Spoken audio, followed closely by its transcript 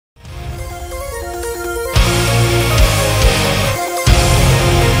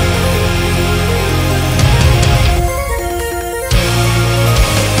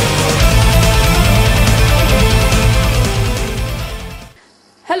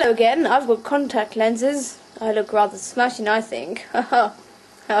Hello again. I've got contact lenses. I look rather smashing, I think. Well,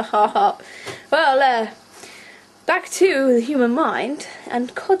 back to the human mind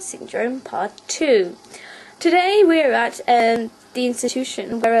and CODS syndrome part 2. Today we're at the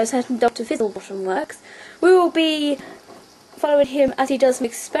institution where a certain Dr. Fizzlebottom works. We will be following him as he does some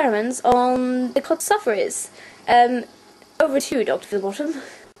experiments on the CODS sufferers. Over to you, Dr. Fizzlebottom.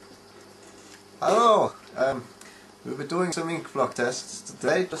 Hello. We'll be doing some ink block tests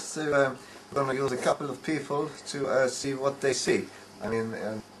today. Just to, we're going to use a couple of people to see what they see. I mean,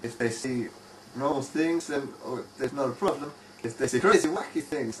 if they see normal things, then there's not a problem. If they see crazy, wacky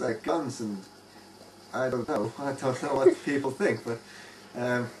things like guns and I don't know what people think. But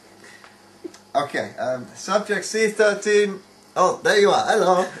okay, subject C13. Oh, there you are.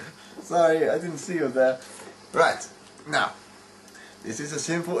 Hello. Sorry, I didn't see you there. Right now, this is a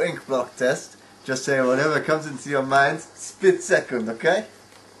simple ink block test. Just say whatever comes into your mind, split second, okay?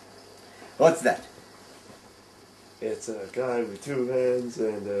 What's that? It's a guy with 2 hands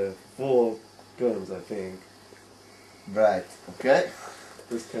and 4 guns, I think. Right, okay?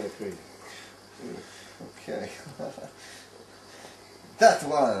 It's kind of crazy. Okay. That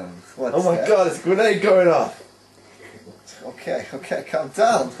one! What's oh my that? god, it's a grenade going off! Okay, calm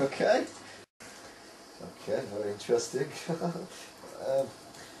down, okay? Okay, very interesting.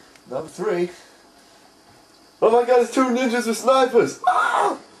 Number 3. Oh my god, it's 2 ninjas with snipers!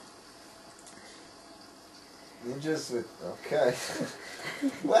 Ah! Ninjas with... okay.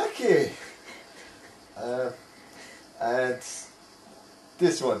 Wacky! And...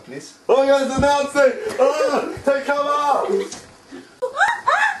 this one, please. Oh my god, it's an Nazi! Oh, hey, come on!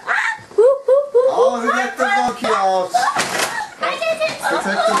 Oh, we get the monkey out!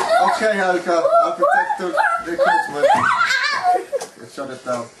 Protect the... okay, Helga, I'll protect the equipment. Let's shut it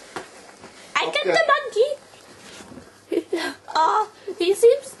down. I got the monkey! He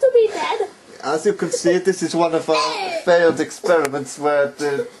seems to be dead. As you can see, this is one of our failed experiments where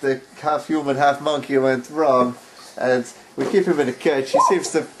the half human, half monkey went wrong. And we keep him in a cage. He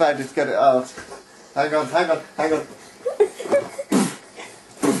seems to find it, get it out. Hang on.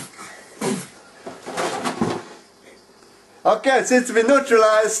 Okay, it seems to be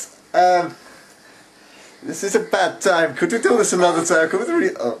neutralized. This is a bad time. Could we do this another time? Can we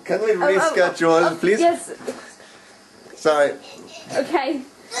reschedule, please? Yes. Sorry. Okay.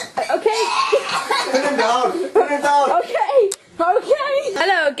 Put it down. Okay.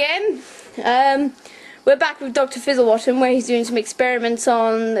 Hello again. We're back with Dr. Fizzlebottom, where he's doing some experiments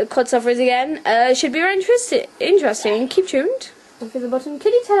on COD sufferers again. Should be very interesting. Keep tuned. Dr. Fizzlebottom,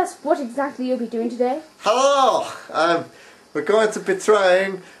 can you tell us what exactly you'll be doing today? Hello. We're going to be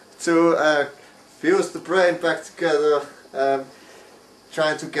trying to fuse the brain back together.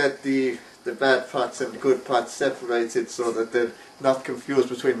 Trying to get the bad parts and good parts separated so that they're not confused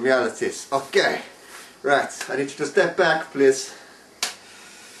between realities. Okay, right, I need you to step back, please.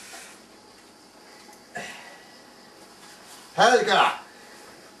 Helga!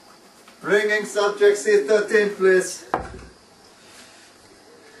 Bringing subject C13, please.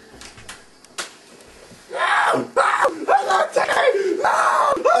 I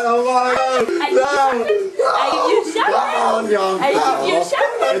don't want to go! No! Are you shouting? Are you shouting?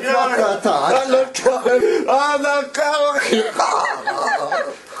 It's not that time.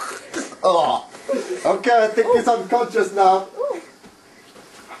 Oh. Okay, I think he's unconscious now.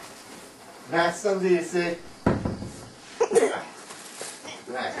 Nice and easy.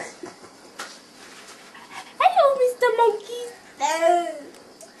 Nice. Hello, Mr. Monkey.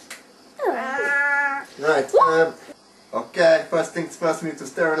 Right, okay, first things first, we need to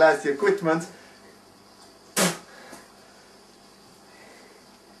sterilize the equipment.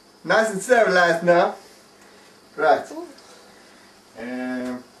 Nice and sterilized now. Right.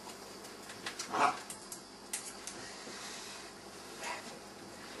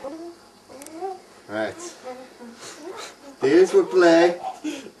 Right. This will play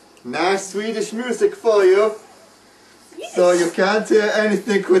nice Swedish music for you, so you can't hear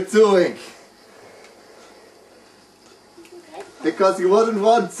anything we're doing. Because you wouldn't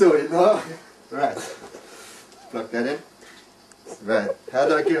want to, you know? Right. Plug that in. Right. How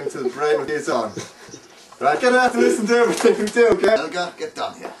do I get into the brain with this on? Right, gonna have to listen to everything we do, okay? Helga, get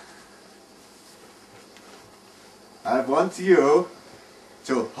down here. I want you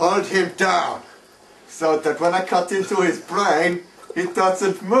to hold him down, so that when I cut into his brain, he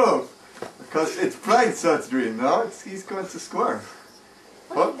doesn't move. Because it's brain surgery, you know? He's going to squirm.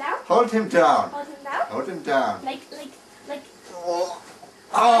 Hold him down. Hold him down? Hold him down. Like.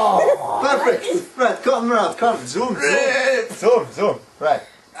 Oh, perfect! Right, come around, come, zoom. Right.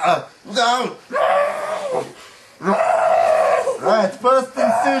 Down. Right. Right, first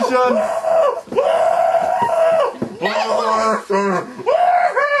incision.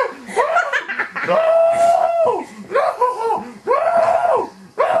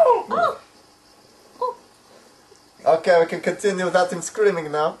 Okay, we can continue without him screaming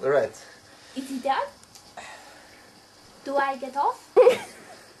now. Right. Is he done? Do I get off?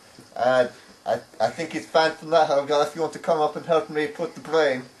 I think it's fine for now, Helga, if you want to come up and help me put the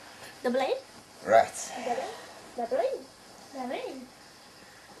brain. The blade? Right. The blade? The blade?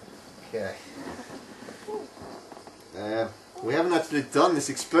 Okay. We haven't actually done this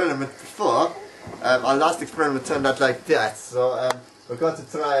experiment before. Our last experiment turned out like that, so we're going to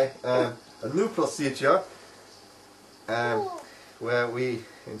try a new procedure where we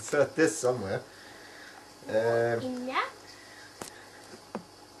insert this somewhere. In there?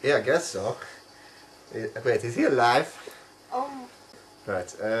 Yeah, I guess so. Wait, is he alive?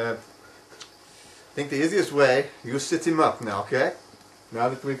 Right. I think the easiest way, you sit him up now, okay? Now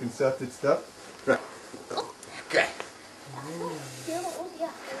that we've inserted stuff. Right. Okay.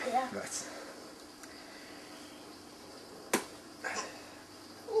 Right.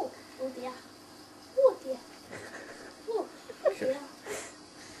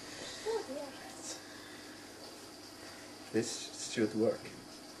 This should work.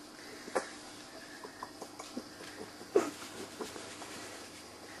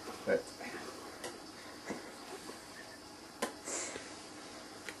 Right.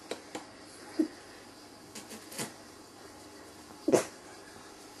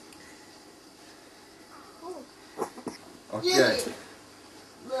 Okay.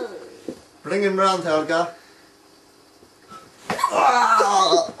 Bring him round, Helga.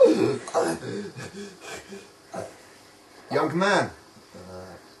 Young man,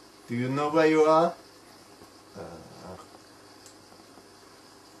 do you know where you are?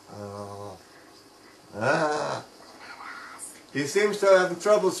 He seems to have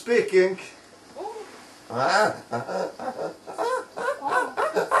trouble speaking. Oh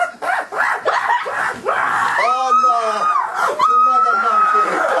no! It's another monkey!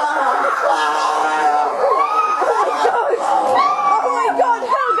 Oh my god,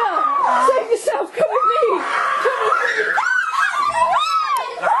 Helga! Save yourself, come with me!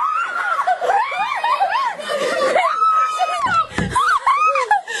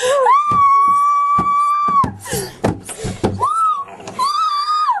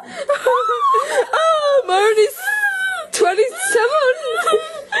 Oh, I'm only 27!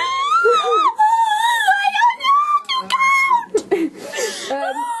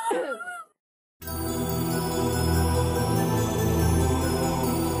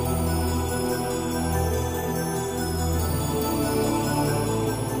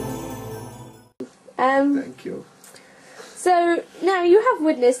 Thank you. So, now you have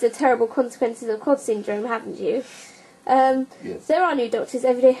witnessed the terrible consequences of CODS syndrome, haven't you? Yes. There are new doctors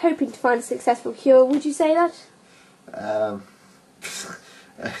every day hoping to find a successful cure, would you say that?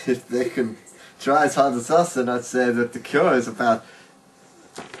 If they can try as hard as us, then I'd say that the cure is about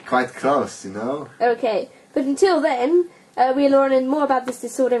quite close, you know? Okay, but until then, we are learning more about this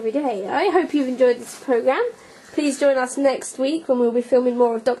disorder every day. I hope you've enjoyed this programme. Please join us next week when we'll be filming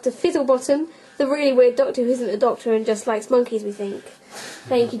more of Dr. Fizzlebottom, the really weird doctor who isn't a doctor and just likes monkeys, we think.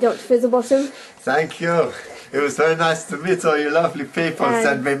 Thank you, Dr. Fizzlebottom. Thank you. It was very nice to meet all you lovely people.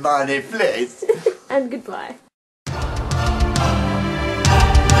 Send me money, please. And goodbye.